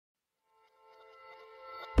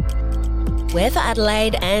We're for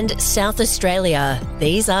Adelaide and South Australia.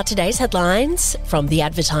 These are today's headlines from The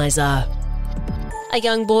Advertiser. A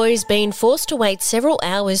young boy's been forced to wait several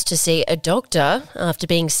hours to see a doctor after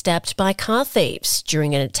being stabbed by car thieves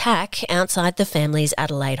during an attack outside the family's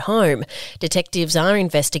Adelaide home. Detectives are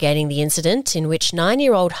investigating the incident in which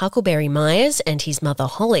 9-year-old Huckleberry Myers and his mother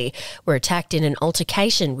Holly were attacked in an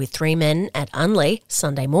altercation with 3 men at Unley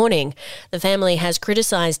Sunday morning. The family has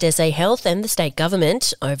criticised SA Health and the state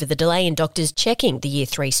government over the delay in doctors checking the Year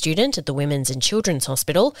 3 student at the Women's and Children's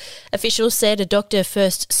Hospital. Officials said a doctor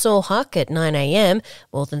first saw Huck at 9 a.m,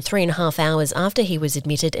 more than 3.5 hours after he was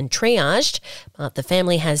admitted and triaged, but the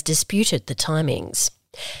family has disputed the timings.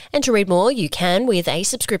 And to read more, you can with a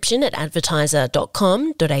subscription at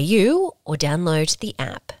advertiser.com.au or download the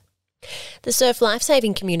app. The surf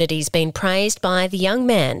lifesaving community's been praised by the young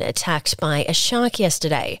man attacked by a shark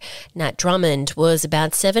yesterday. Nat Drummond was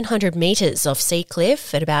about 700 metres off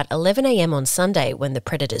Seacliff at about 11 a.m. on Sunday when the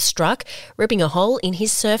predator struck, ripping a hole in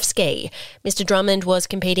his surf ski. Mr Drummond was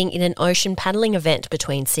competing in an ocean paddling event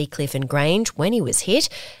between Seacliff and Grange when he was hit.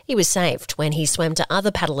 He was saved when he swam to other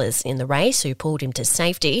paddlers in the race who pulled him to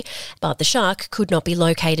safety, but the shark could not be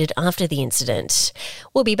located after the incident.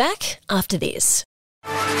 We'll be back after this.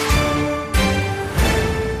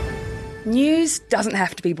 News doesn't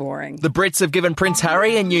have to be boring. The Brits have given Prince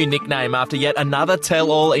Harry a new nickname after yet another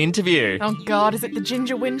tell-all interview. Oh God, is it the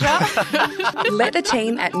Ginger Whinger? Let the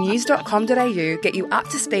team at news.com.au get you up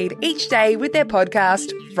to speed each day with their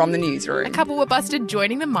podcast, From the Newsroom. A couple were busted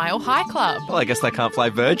joining the Mile High Club. Well, I guess they can't fly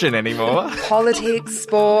Virgin anymore. Politics,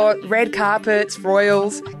 sport, red carpets,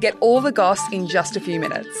 royals. Get all the goss in just a few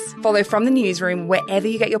minutes. Follow From the Newsroom wherever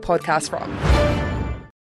you get your podcast from.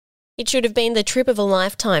 It should have been the trip of a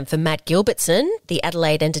lifetime for Matt Gilbertson, the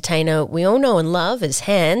Adelaide entertainer we all know and love as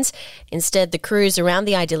Hans. Instead, the cruise around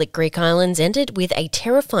the idyllic Greek islands ended with a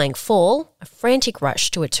terrifying fall, a frantic rush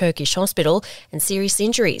to a Turkish hospital, and serious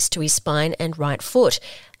injuries to his spine and right foot.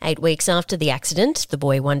 8 weeks after the accident, the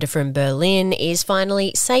boy wonder from Berlin is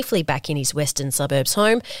finally safely back in his western suburbs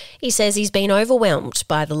home. He says he's been overwhelmed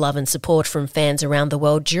by the love and support from fans around the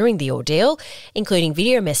world during the ordeal, including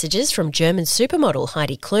video messages from German supermodel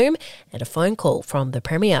Heidi Klum and a phone call from the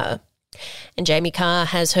Premier. And Jamie Carr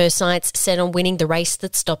has her sights set on winning the race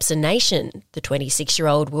that stops a nation. The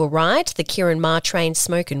 26-year-old will ride the Kieran Maher-trained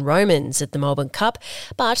Smoke and Romans at the Melbourne Cup,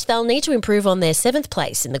 but they'll need to improve on their 7th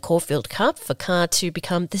place in the Caulfield Cup for Carr to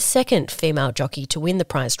become the second female jockey to win the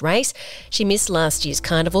prized race. She missed last year's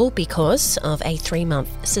carnival because of a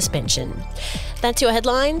 3-month suspension. That's your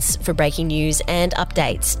headlines. For breaking news and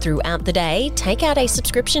updates throughout the day, take out a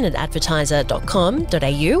subscription at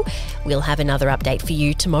advertiser.com.au. We'll have another update for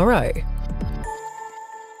you tomorrow.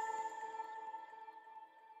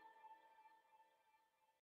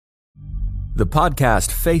 The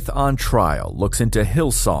podcast Faith on Trial looks into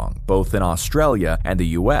Hillsong, both in Australia and the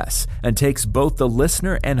US, and takes both the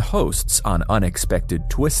listener and hosts on unexpected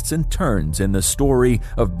twists and turns in the story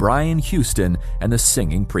of Brian Houston and the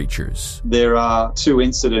Singing Preachers. There are 2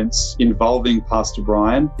 incidents involving Pastor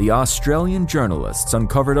Brian. The Australian journalists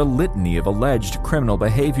uncovered a litany of alleged criminal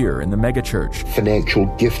behavior in the megachurch. Financial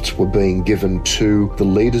gifts were being given to the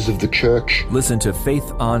leaders of the church. Listen to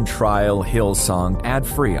Faith on Trial Hillsong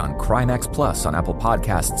ad-free on Crimex Plus on Apple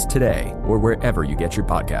Podcasts today or wherever you get your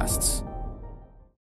podcasts.